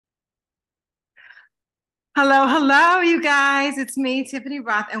Hello, hello, you guys. It's me, Tiffany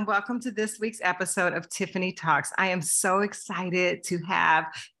Roth, and welcome to this week's episode of Tiffany Talks. I am so excited to have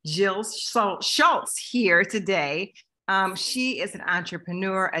Jill Schultz here today. She is an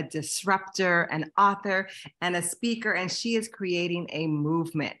entrepreneur, a disruptor, an author, and a speaker, and she is creating a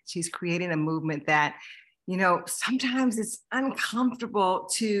movement. She's creating a movement that, sometimes it's uncomfortable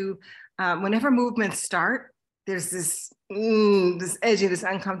to, whenever movements start, there's this edgy, this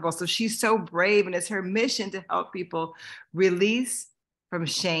uncomfortable. So she's so brave, and it's her mission to help people release from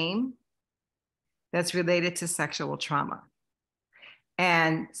shame that's related to sexual trauma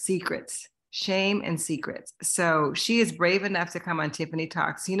and secrets, shame and secrets. So she is brave enough to come on Tiffany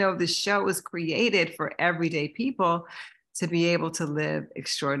Talks. The show is created for everyday people to be able to live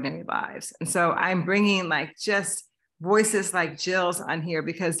extraordinary lives. And so I'm bringing just voices like Jill's on here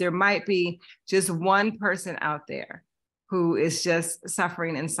because there might be just one person out there who is just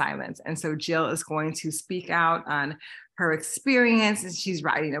suffering in silence. And so Jill is going to speak out on her experience, and she's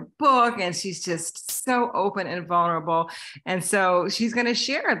writing a book, and she's just so open and vulnerable. And so she's going to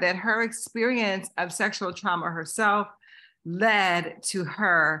share that her experience of sexual trauma herself led to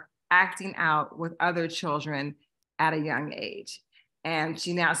her acting out with other children at a young age. And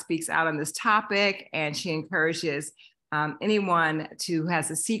she now speaks out on this topic, and she encourages anyone who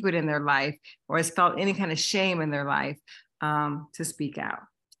has a secret in their life or has felt any kind of shame in their life to speak out.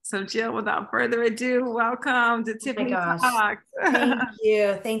 So Jill, without further ado, welcome to Tiffany Talks. Thank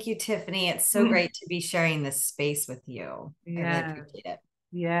you. Thank you, Tiffany. It's so great to be sharing this space with you. Yes. I really appreciate it.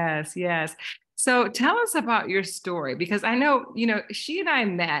 Yes, yes. So tell us about your story, because I know, she and I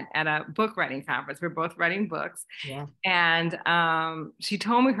met at a book writing conference. We're both writing books. Yeah. And she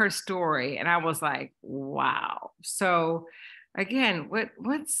told me her story, and I was like, wow. So again,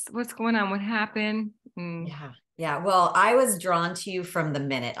 what's going on? What happened? Yeah. Yeah. Well, I was drawn to you from the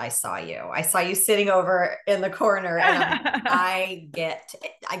minute I saw you. I saw you sitting over in the corner, and I get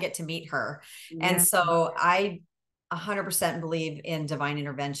to meet her. Yeah. And so I 100% believe in divine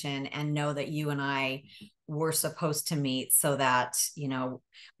intervention and know that you and I were supposed to meet so that,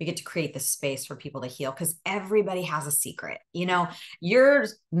 we get to create the space for people to heal, because everybody has a secret.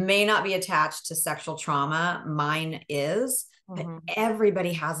 Yours may not be attached to sexual trauma. Mine is, but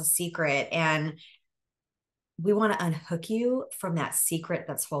everybody has a secret. And we want to unhook you from that secret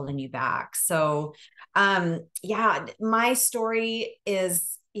that's holding you back. So, my story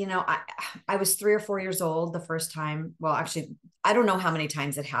is, I was 3 or 4 years old the first time. Well, actually, I don't know how many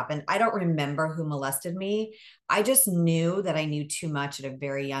times it happened. I don't remember who molested me. I just knew that I knew too much at a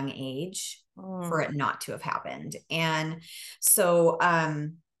very young age for it not to have happened. And so,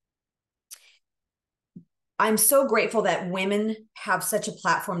 I'm so grateful that women have such a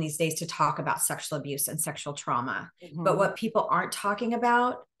platform these days to talk about sexual abuse and sexual trauma. But what people aren't talking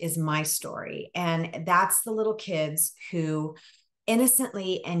about is my story. And that's the little kids who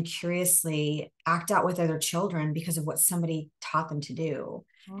innocently and curiously act out with other children because of what somebody taught them to do.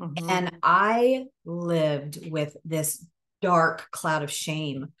 And I lived with this dark cloud of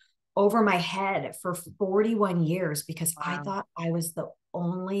shame over my head for 41 years because I thought I was the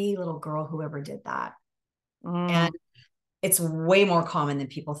only little girl who ever did that. And it's way more common than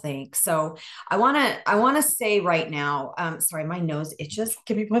people think. So I want to say right now, sorry, my nose itches.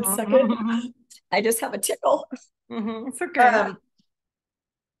 Give me 1 second. I just have a tickle. It's okay.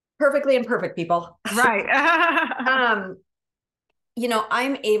 Perfectly imperfect, people. Right.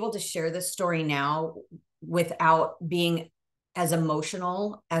 I'm able to share this story now without being as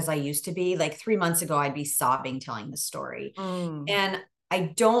emotional as I used to be. Like 3 months ago, I'd be sobbing telling the story. And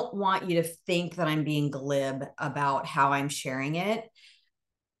I don't want you to think that I'm being glib about how I'm sharing it.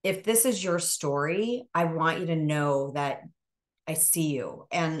 If this is your story, I want you to know that I see you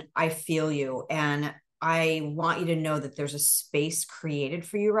and I feel you. And I want you to know that there's a space created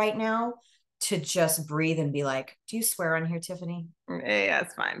for you right now to just breathe and be like, do you swear on here, Tiffany? Yeah,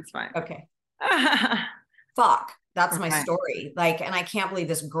 it's fine. It's fine. Okay. Fuck. That's my story. And I can't believe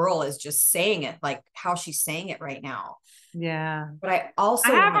this girl is just saying it, like how she's saying it right now. Yeah. But I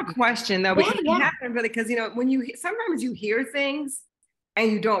have a question though, because when sometimes you hear things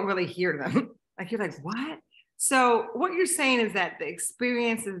and you don't really hear them. Like you're like, what? So what you're saying is that the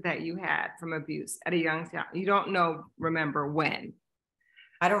experiences that you had from abuse at a young time, you don't remember when.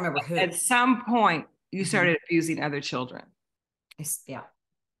 I don't remember who. At some point you started abusing other children. Yeah.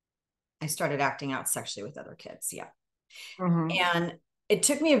 I started acting out sexually with other kids. Yeah. And it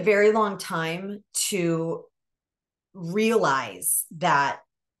took me a very long time to realize that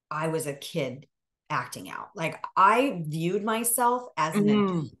I was a kid acting out. Like I viewed myself as an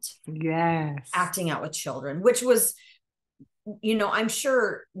adult. Yes. Acting out with children, which was I'm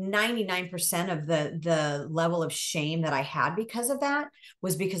sure 99% of the level of shame that I had because of that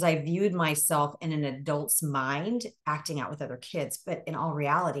was because I viewed myself in an adult's mind acting out with other kids. But in all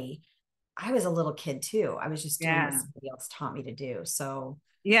reality, I was a little kid too. I was just doing what Yeah. somebody else taught me to do. So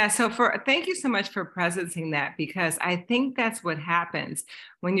Yeah, so thank you so much for presencing that, because I think that's what happens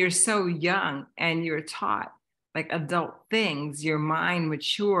when you're so young and you're taught like adult things. Your mind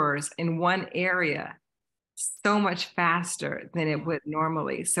matures in one area so much faster than it would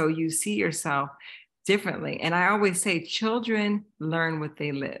normally. So you see yourself differently. And I always say children learn what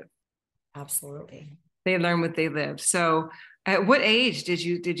they live. absolutely. They learn what they live. So at what age did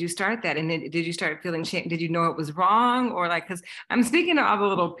you start that? And then did you start feeling shame? Did you know it was wrong? Or like, because I'm speaking to all the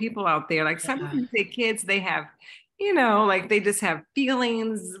little people out there, like Yeah. sometimes they kids, they have, like they just have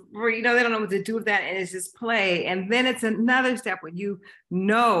feelings or, they don't know what to do with that. And it's just play. And then it's another step when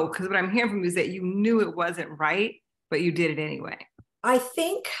because what I'm hearing from you is that you knew it wasn't right, but you did it anyway. I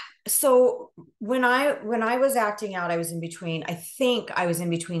think so. When I was acting out, I think I was in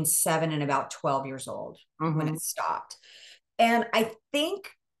between 7 and about 12 years old when Mm-hmm. it stopped. And I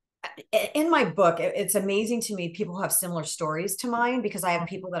think in my book, it's amazing to me people who have similar stories to mine, because I have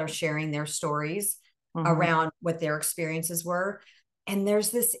people that are sharing their stories Mm-hmm. around what their experiences were. And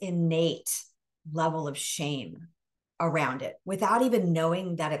there's this innate level of shame around it without even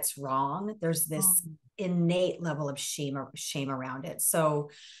knowing that it's wrong. There's this innate level of shame around it. So,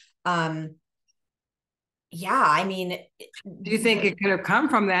 yeah, I mean, Do you think it could have come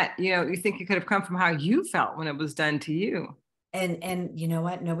from that? You think it could have come from how you felt when it was done to you? and you know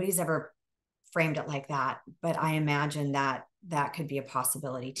what? Nobody's ever framed it like that, but I imagine that that could be a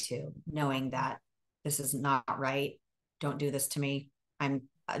possibility too, knowing that this is not right. Don't do this to me. I'm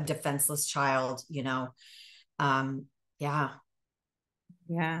a defenseless child. Um, yeah.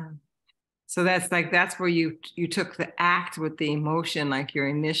 Yeah. So that's where you took the act with the emotion, like your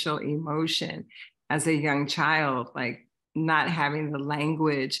initial emotion as a young child, like not having the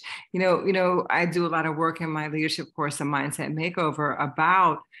language. I do a lot of work in my leadership course, a mindset makeover,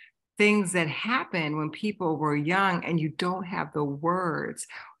 about things that happen when people were young and you don't have the words,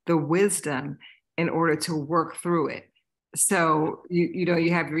 the wisdom in order to work through it. So you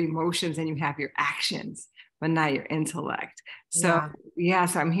have your emotions and you have your actions, but not your intellect. So Yeah. yeah,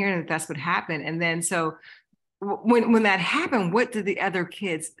 so I'm hearing that that's what happened. And then so when that happened, what did the other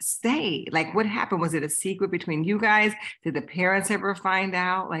kids say? Like what happened? Was it a secret between you guys? Did the parents ever find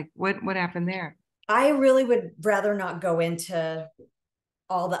out? Like what happened there? I really would rather not go into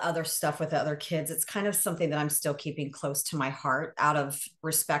all the other stuff with the other kids. It's kind of something that I'm still keeping close to my heart out of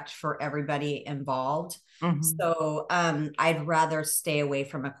respect for everybody involved. Mm-hmm. So I'd rather stay away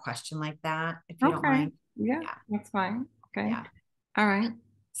from a question like that, if you don't Okay. mind. Yeah, Yeah. that's fine. Okay. Yeah. All right.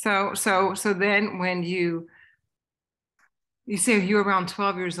 So then when you say you were around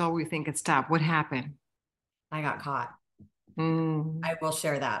 12 years old, we think it stopped. What happened? I got caught. Mm. I will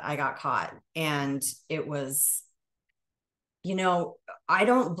share that. I got caught. And it was, you know, I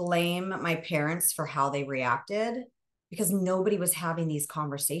don't blame my parents for how they reacted, because nobody was having these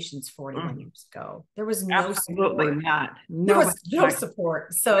conversations 41 Mm. years ago. There was no Absolutely support. not. There Nobody was no talking.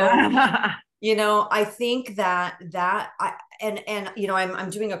 support. So, I think I'm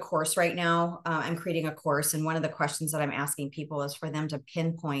doing a course right now. I'm creating a course. And one of the questions that I'm asking people is for them to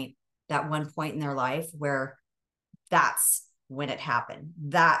pinpoint that one point in their life where that's when it happened.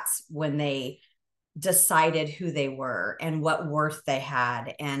 That's when they decided who they were and what worth they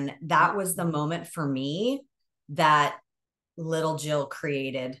had. And that was the moment for me that little Jill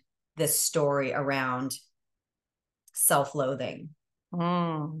created this story around self-loathing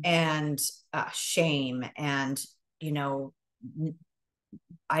Mm. and shame. And, you know,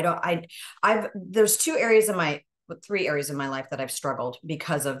 I don't, I've, there's three areas in my life that I've struggled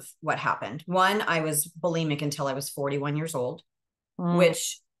because of what happened. One, I was bulimic until I was 41 years old, Mm.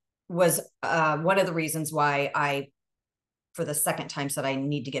 which was one of the reasons why for the second time, said I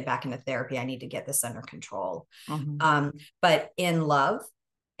need to get back into therapy. I need to get this under control. Mm-hmm. But in love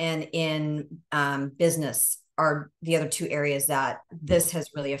and in business are the other two areas that this has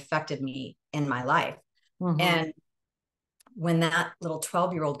really affected me in my life. Mm-hmm. And when that little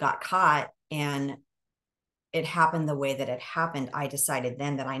 12-year-old got caught and it happened the way that it happened, I decided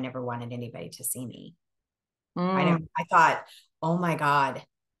then that I never wanted anybody to see me. Mm. I thought, oh my God,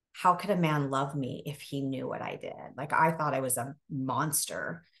 how could a man love me if he knew what I did? Like, I thought I was a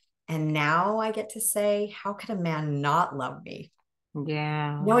monster. And now I get to say, how could a man not love me?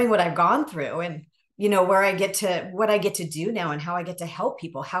 Yeah. Knowing what I've gone through and, what I get to do now and how I get to help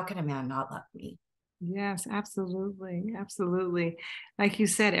people. How can a man not love me? Yes, absolutely. Absolutely. Like you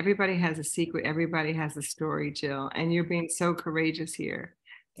said, everybody has a secret. Everybody has a story, Jill, and you're being so courageous here.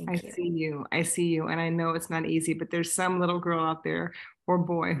 I Thank you. see you. I see you. And I know it's not easy, but there's some little girl out there or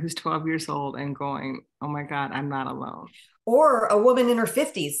boy who's 12 years old and going, oh my God, I'm not alone. Or a woman in her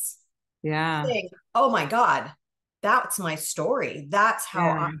 50s Yeah. saying, oh my God, that's my story.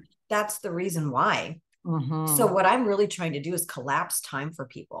 Yeah. That's the reason why. So Hmm. what I'm really trying to do is collapse time for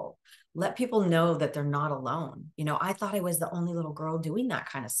people. Let people know that they're not alone. I thought I was the only little girl doing that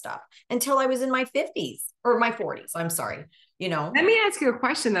kind of stuff until I was in my 50s or my 40s. I'm sorry. Let me ask you a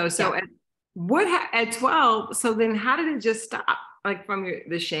question though. So Yeah. at 12, so then how did it just stop? Like from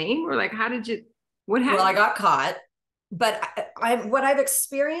the shame or like how did you what Well, I happened? got caught, but what I've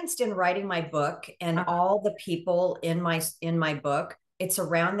experienced in writing my book and all the people in my book, it's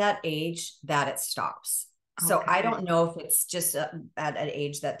around that age that it stops. So I Okay. don't know if it's just at an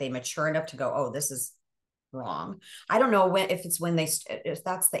age that they mature enough to go, oh, this is wrong. I don't know if it's when if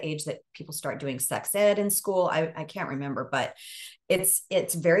that's the age that people start doing sex ed in school. I can't remember, but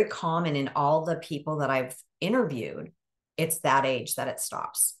it's very common in all the people that I've interviewed. It's that age that it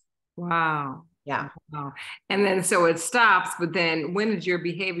stops. Wow. Yeah. Wow. And then so it stops, but then when did your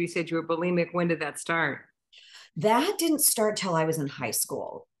behavior, you said you were bulimic, when did that start? That didn't start till I was in high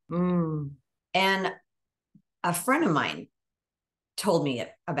school. Mm. And a friend of mine told me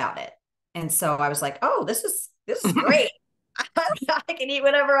about it. And so I was like, oh, this is great. I can eat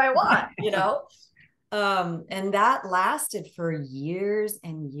whatever I want. And that lasted for years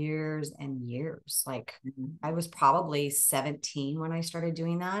and years and years. Like I was probably 17 when I started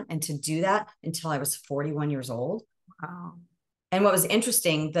doing that. And to do that until I was 41 years old. Wow. And what was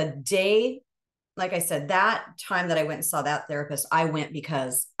interesting, the day, like I said, that time that I went and saw that therapist, I went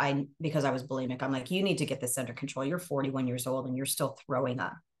because I was bulimic. I'm like, you need to get this under control. You're 41 years old and you're still throwing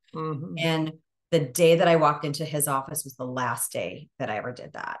up. Mhm. And the day that I walked into his office was the last day that I ever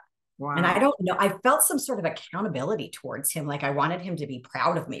did that. And I Wow. don't know, I felt some sort of accountability towards him. Like I wanted him to be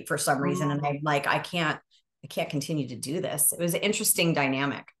proud of me for some reason. And Mm. I'm like, I can't continue to do this. It was an interesting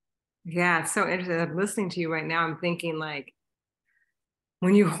dynamic. Yeah, it's so interesting. I'm listening to you right now. I'm thinking like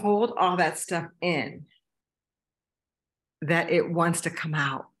when you hold all that stuff in, that it wants to come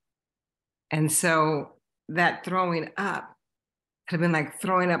out. And so that throwing up could have been like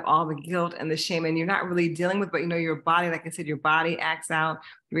throwing up all the guilt and the shame, and you're not really dealing with, but your body, like I said, your body acts out,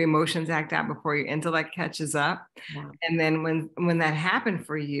 your emotions act out before your intellect catches up. Yeah. And then when that happened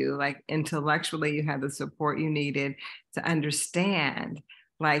for you, like intellectually, you had the support you needed to understand,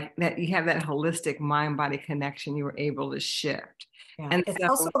 like that you have that holistic mind body connection. You were able to shift, Yeah. and It's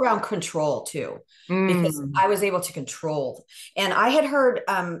also so around control too, because mm, I was able to control. And I had heard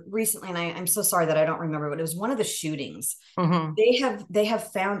recently, and I'm so sorry that I don't remember, but it was one of the shootings. mhm. They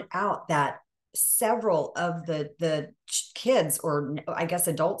have found out that several of the kids, or I guess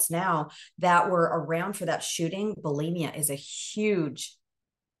adults now, that were around for that shooting, bulimia is a huge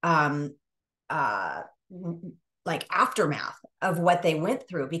um uh like aftermath of what they went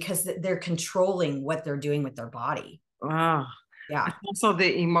through because they're controlling what they're doing with their body. Oh, Yeah. also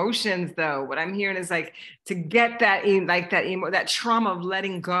the emotions though. What I'm hearing is like to get that that trauma of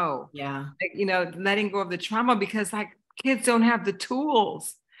letting go, Yeah. like letting go of the trauma because like kids don't have the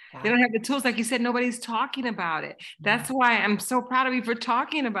tools. They Yeah. don't have the tools, like you said. Nobody's talking about it. Yeah. That's why I'm so proud of you for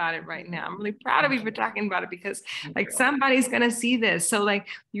talking about it right now. I'm really proud of Thank you for you. talking about it because Thank like you. somebody's gonna see this. So like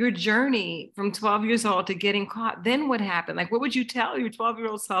your journey from 12 years old to getting caught, then what happened? Like what would you tell your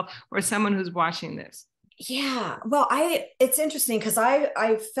 12-year-old self or someone who's watching this? Yeah. Well, it's interesting because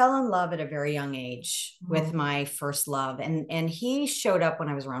I fell in love at a very young age with my first love, and he showed up when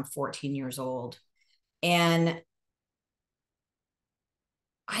I was around 14 years old. And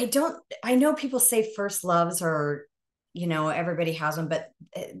I know people say first loves are, everybody has them, but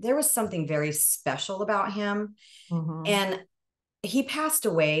there was something very special about him. Mm-hmm. And he passed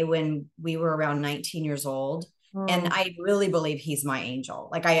away when we were around 19 years old. And Mm, I really believe he's my angel.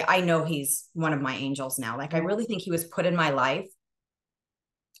 Like I know he's one of my angels now. Like I yeah. really think he was put in my life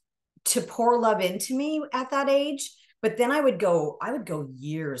to pour love into me at that age. But then I would go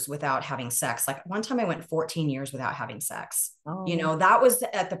years without having sex. Like one time I went 14 years without having sex. Oh, That was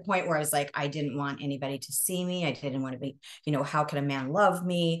at the point where I was like, I didn't want anybody to see me. I didn't want to be, how could a man love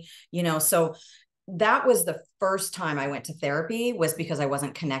me? So that was the first time I went to therapy, was because I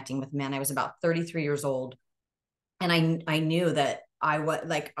wasn't connecting with men. I was about 33 years old. And I knew that I was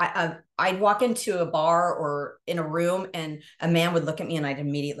like, I'd walk into a bar or in a room and a man would look at me and I'd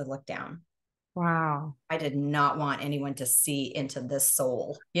immediately look down. Wow. I did not want anyone to see into this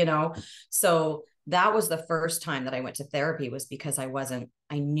soul, you know? So that was the first time that I went to therapy, was because I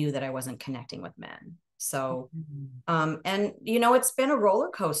knew that I wasn't connecting with men. So, and you know, it's been a roller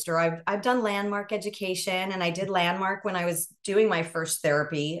coaster. I've done landmark education, and I did landmark when I was doing my first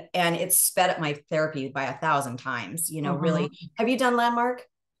therapy, and it sped up my therapy by 1,000 times, you know, really. Have you done landmark?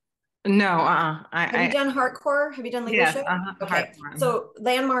 No, Have you done hardcore? Have you done yes, leadership? Okay. hardcore. So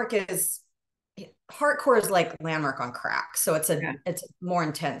landmark is hardcore is like landmark on crack. So Yeah. it's more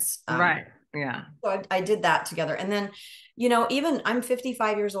intense. Right. Yeah. So I did that together. And then, you know, even I'm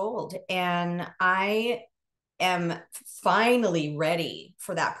 55 years old, and I am finally ready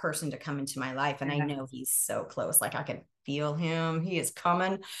for that person to come into my life. And I Yeah. know he's so close. Like I can feel him. He is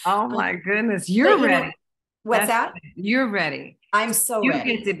coming. Oh my goodness. But You're you ready. know, what's That's that? you're ready. I'm so You get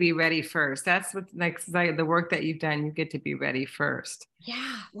ready. to be ready first. That's what like the work that you've done, you get to be ready first.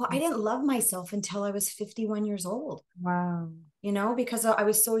 Yeah. Well, I didn't love myself until I was 51 years old, Wow. you know, because I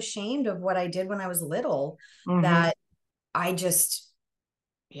was so ashamed of what I did when I was little Mm-hmm. that I just,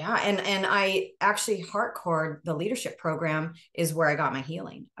 yeah. And I actually, hardcore, the leadership program, is where I got my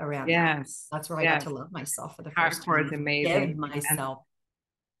healing around that. Yes. That's where I got Yes. to love myself for the first Hardcore is time, give amazing. And myself.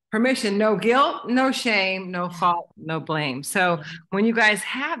 permission, no guilt, no shame, no Yeah. fault, no blame. So when you guys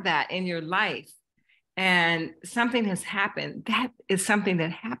have that in your life and something has happened, that is something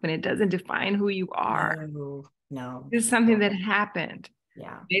that happened. It doesn't define who you are. No, no. It's something that happened.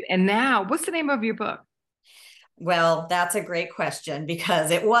 Yeah. Right? And now, what's the name of your book? Well, that's a great question,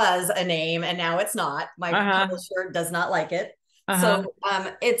 because it was a name and now it's not. My Uh-huh. publisher does not like it. Uh-huh. So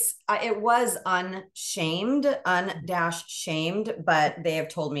it was unshamed, undash shamed, but they have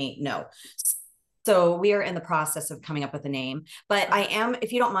told me no. So we are in the process of coming up with a name. But I am,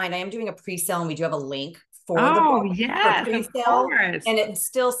 if you don't mind, I am doing a pre-sale, and we do have a link for the Oh, book for yes, of pre-sale. course. And it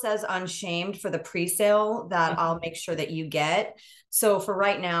still says unshamed for the pre-sale that I'll make sure that you get. So for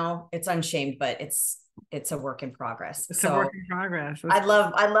right now, it's unshamed, but it's a work in progress. It's a So work in progress. I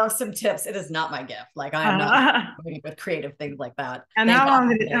love some tips. It is not my gift. Like I am not coming with creative things like that. And Thank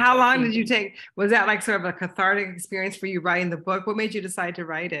God how long did you take? Was that like sort of a cathartic experience for you writing the book? What made you decide to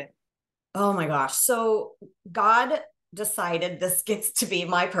write it? Oh my gosh. So God decided this gets to be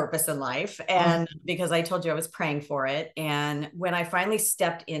my purpose in life. And because I told you I was praying for it. And when I finally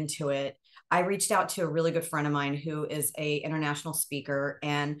stepped into it, I reached out to a really good friend of mine who is a international speaker.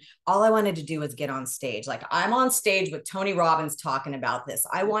 And all I wanted to do was get on stage. Like I'm on stage with Tony Robbins talking about this.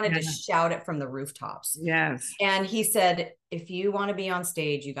 I wanted to shout it from the rooftops. Yes. And he said, if you want to be on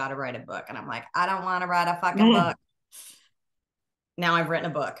stage, you got to write a book. And I'm like, I don't want to write a fucking book. Now I've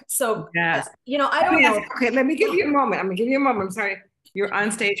written a book. So, yes. You know, I don't know. Okay, let me give you a moment. I'm gonna give you a moment. I'm sorry. You're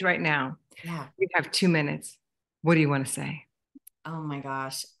on stage right now. Yeah. You have 2 minutes. What do you want to say? Oh my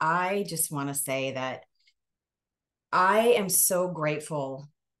gosh. I just want to say that I am so grateful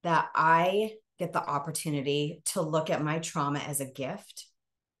that I get the opportunity to look at my trauma as a gift.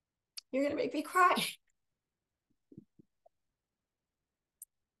 You're going to make me cry.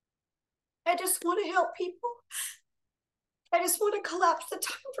 I just want to help people. I just want to collapse the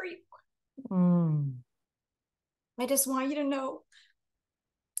time for you. I just want you to know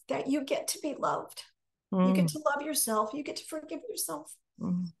that you get to be loved. You get to love yourself. You get to forgive yourself.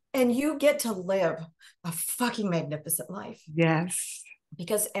 And you get to live a fucking magnificent life. Yes.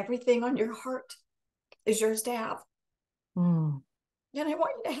 Because everything on your heart is yours to have. And I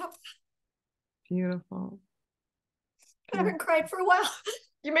want you to have that. Beautiful. I haven't cried for a while.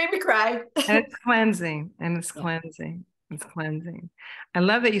 You made me cry. And it's cleansing. And it's cleansing. It's cleansing. I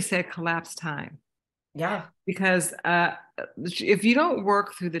love that you said collapse time. Yeah. Because if you don't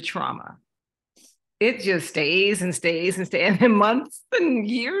work through the trauma, it just stays and stays and stays. And then months and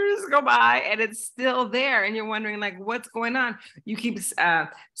years go by and it's still there. And you're wondering, like, what's going on? You keep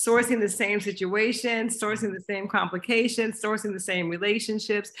sourcing the same situations, sourcing the same complications, sourcing the same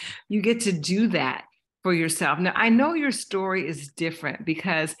relationships. You get to do that for yourself. Now, I know your story is different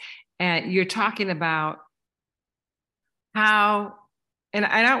because you're talking about how, and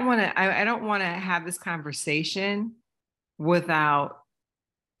I don't want to have this conversation without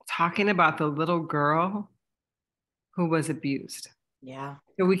talking about the little girl who was abused. Yeah.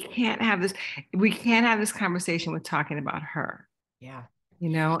 So we can't have this conversation with talking about her. Yeah. You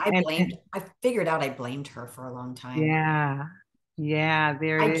know, I figured out I blamed her for a long time. Yeah. Yeah.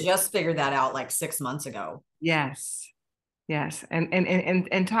 I just figured that out like 6 months ago. Yes. Yes.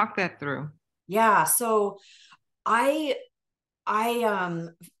 And talk that through. Yeah. So I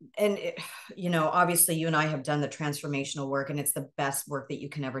And obviously you and I have done the transformational work, and it's the best work that you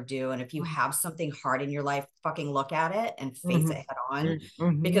can ever do. And if you have something hard in your life, fucking look at it and face it head on,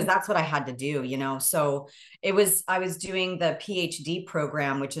 because that's what I had to do, So I was doing the PhD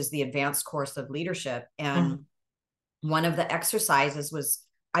program, which is the advanced course of leadership. And one of the exercises was,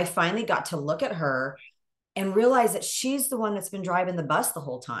 I finally got to look at her and realize that she's the one that's been driving the bus the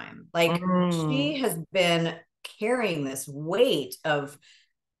whole time. Like she has been carrying this weight of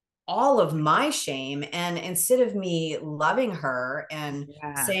all of my shame. And instead of me loving her and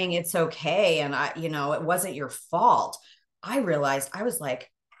saying it's okay, and it wasn't your fault, I realized, I was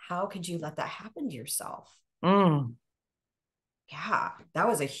like, how could you let that happen to yourself? Yeah, that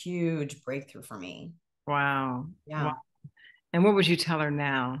was a huge breakthrough for me. Wow. Yeah. Wow. And what would you tell her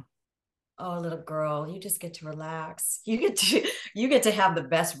now? Oh, little girl, you just get to relax. You get to have the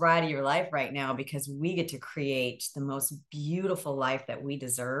best ride of your life right now, because we get to create the most beautiful life that we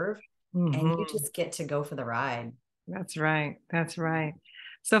deserve. And you just get to go for the ride. That's right. That's right.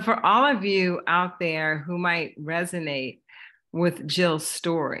 So for all of you out there who might resonate with Jill's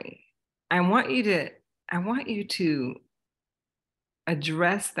story, I want you to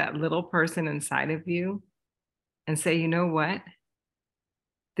address that little person inside of you and say, you know what?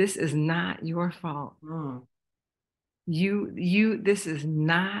 This is not your fault. This is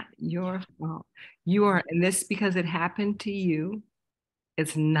not your fault. You are in this because it happened to you.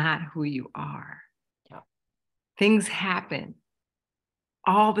 It's not who you are. Things happen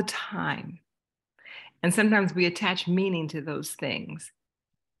all the time. And sometimes we attach meaning to those things.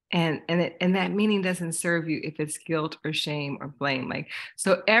 And that meaning doesn't serve you if it's guilt or shame or blame.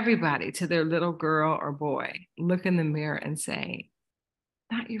 So everybody, to their little girl or boy, look in the mirror and say,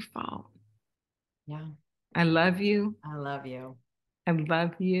 not your fault. Yeah. I love you. I love you. I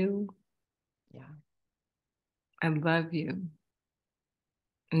love you. Yeah. I love you.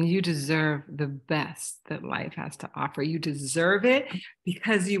 And you deserve the best that life has to offer. You deserve it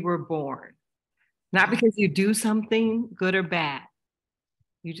because you were born, not because you do something good or bad.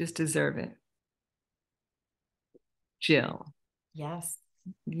 You just deserve it. Jill. Yes.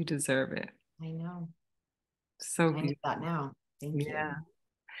 You deserve it. I know. So I need that now. Thank you.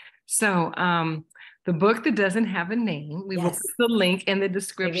 So the book that doesn't have a name, we will put the link in the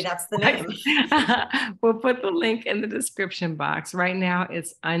description. Maybe that's the name. We'll put the link in the description box. Right now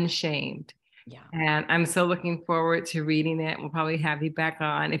it's Unshamed. Yeah. And I'm so looking forward to reading it. We'll probably have you back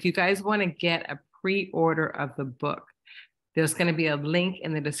on. If you guys want to get a pre-order of the book, there's going to be a link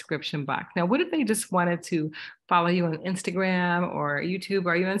in the description box. Now, what if they just wanted to follow you on Instagram or YouTube?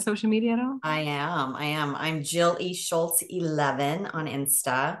 Are you on social media at all? I am. I'm Jill E. Schultz 11 on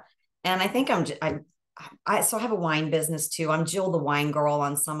Insta. And I think I have a wine business too. I'm Jill the Wine Girl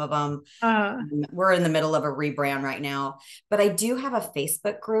on some of them. We're in the middle of a rebrand right now, but I do have a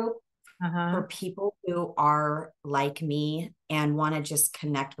Facebook group for people who are like me and want to just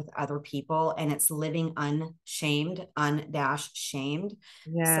connect with other people. And it's Living Unshamed, un-shamed.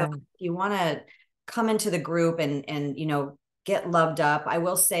 So if you want to come into the group and get loved up, I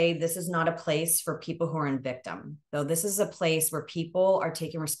will say this is not a place for people who are in victim, though. This is a place where people are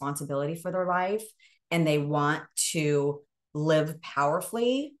taking responsibility for their life and they want to live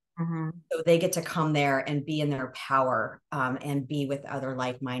powerfully. So they get to come there and be in their power and be with other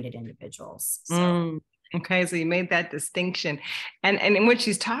like-minded individuals. So. Okay, so you made that distinction, and what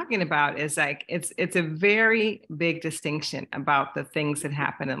she's talking about is it's a very big distinction about the things that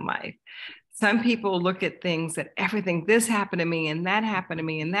happen in life. Some people look at things that everything, this happened to me and that happened to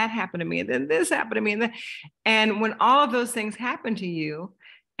me and that happened to me and then this happened to me and when all of those things happen to you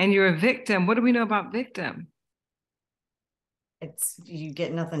and you're a victim, what do we know about victim? It's you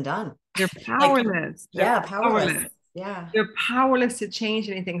get nothing done. You're powerless. Powerless. Yeah. You're powerless to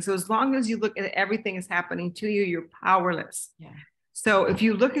change anything. So as long as you look at everything is happening to you, you're powerless. Yeah. So if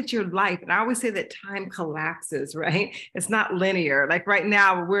you look at your life, and I always say that time collapses, right? It's not linear. Like right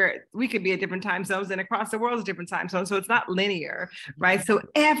now, we could be at different time zones and across the world is different time zones. So it's not linear, right? So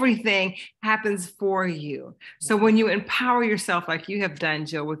everything happens for you. So when you empower yourself, like you have done,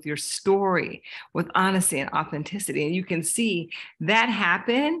 Jill, with your story, with honesty and authenticity, and you can see that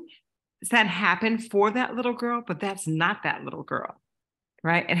happen for that little girl, but that's not that little girl.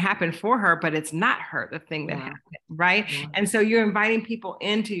 Right? It happened for her, but it's not her, the thing that happened, right? Yeah. And so you're inviting people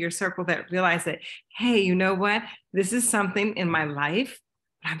into your circle that realize that, hey, you know what? This is something in my life,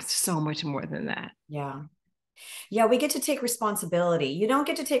 but I'm so much more than that. Yeah. Yeah, we get to take responsibility. You don't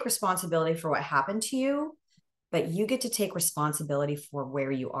get to take responsibility for what happened to you, but you get to take responsibility for where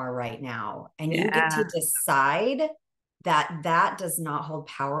you are right now. And you get to decide that does not hold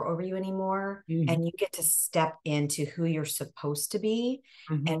power over you anymore. And you get to step into who you're supposed to be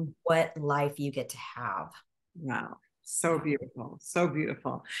and what life you get to have. Wow. So beautiful. So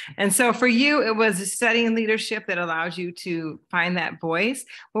beautiful. And so for you, it was studying leadership that allows you to find that voice.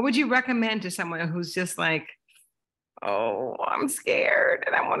 What would you recommend to someone who's just like, oh, I'm scared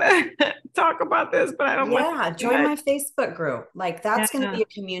and I want to talk about this, but I don't want to. Join my Facebook group. Like that's going to be a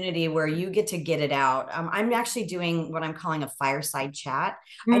community where you get to get it out. I'm actually doing what I'm calling a fireside chat.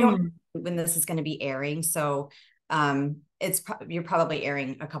 I don't know when this is going to be airing. So you're probably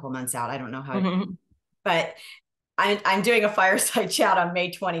airing a couple months out. I don't know how, but I'm doing a fireside chat on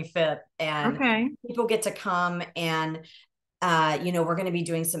May 25th, and people get to come and we're going to be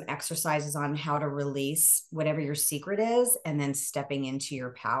doing some exercises on how to release whatever your secret is and then stepping into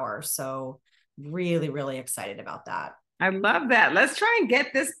your power. So really, really excited about that. I love that. Let's try and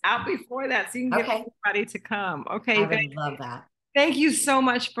get this out before that so you can get everybody to come. Okay. I would love that. Thank you so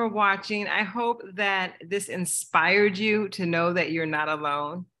much for watching. I hope that this inspired you to know that you're not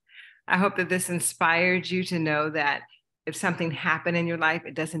alone. I hope that this inspired you to know that if something happened in your life,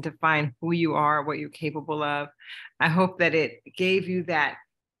 it doesn't define who you are, what you're capable of. I hope that it gave you that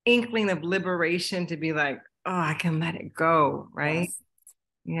inkling of liberation to be like, oh, I can let it go, right?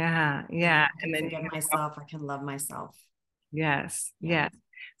 Yes. Yeah. And then forgive myself, I can love myself. Yes.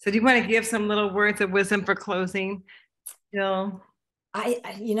 So do you want to give some little words of wisdom for closing, Jill?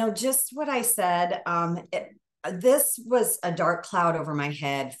 Just what I said, this was a dark cloud over my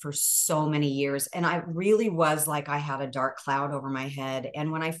head for so many years. And I really was like, I had a dark cloud over my head.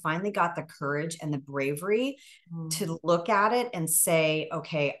 And when I finally got the courage and the bravery to look at it and say,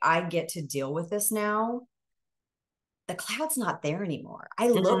 okay, I get to deal with this now, the cloud's not there anymore. I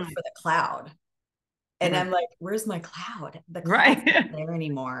look for the cloud and I'm like, where's my cloud? The cloud's not there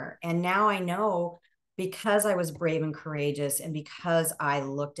anymore. And now I know, because I was brave and courageous and because I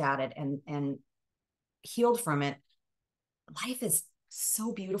looked at it and healed from it, life is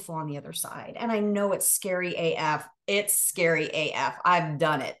so beautiful on the other side. And I know it's scary AF. It's scary AF. I've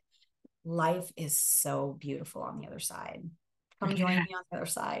done it. Life is so beautiful on the other side. Come join me on the other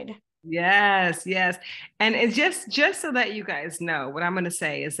side. Yes. And it's just so that you guys know, what I'm going to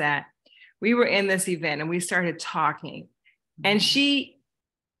say is that we were in this event and we started talking, and she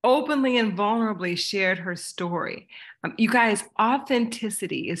openly and vulnerably shared her story. You guys,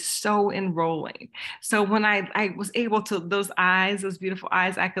 authenticity is so enrolling. So when I was able to, those beautiful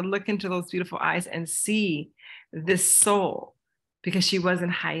eyes, I could look into those beautiful eyes and see this soul, because she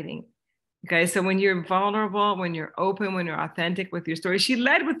wasn't hiding. Okay, so when you're vulnerable, when you're open, when you're authentic with your story, she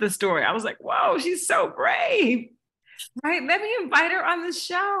led with the story. I was like, whoa, she's so brave, right? Let me invite her on the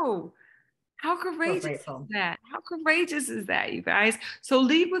show. How courageous is that? How courageous is that, you guys? So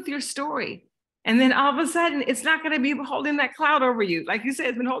lead with your story. And then all of a sudden, it's not going to be holding that cloud over you. Like you said,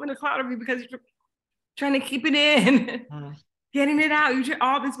 it's been holding a cloud over you because you're trying to keep it in, getting it out.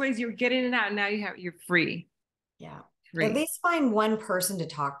 All these ways you're getting it out. And now you're free. Yeah. Free. At least find one person to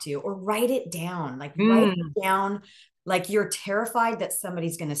talk to, or write it down. Like write it down. Like you're terrified that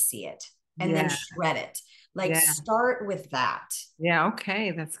somebody's going to see it, and then shred it. Like start with that. Yeah.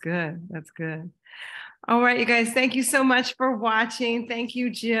 Okay. That's good. That's good. All right, you guys, thank you so much for watching. Thank you,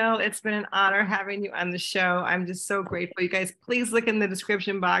 Jill. It's been an honor having you on the show. I'm just so grateful. You guys, please look in the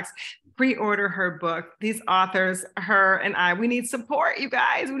description box, pre-order her book. These authors, her and I, we need support, you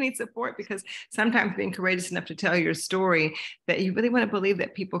guys. We need support, because sometimes being courageous enough to tell your story, that you really want to believe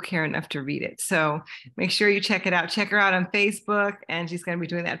that people care enough to read it. So make sure you check it out. Check her out on Facebook, and she's going to be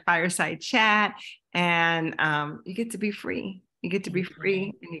doing that fireside chat. And you get to be free. You get to be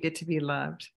free, and you get to be loved.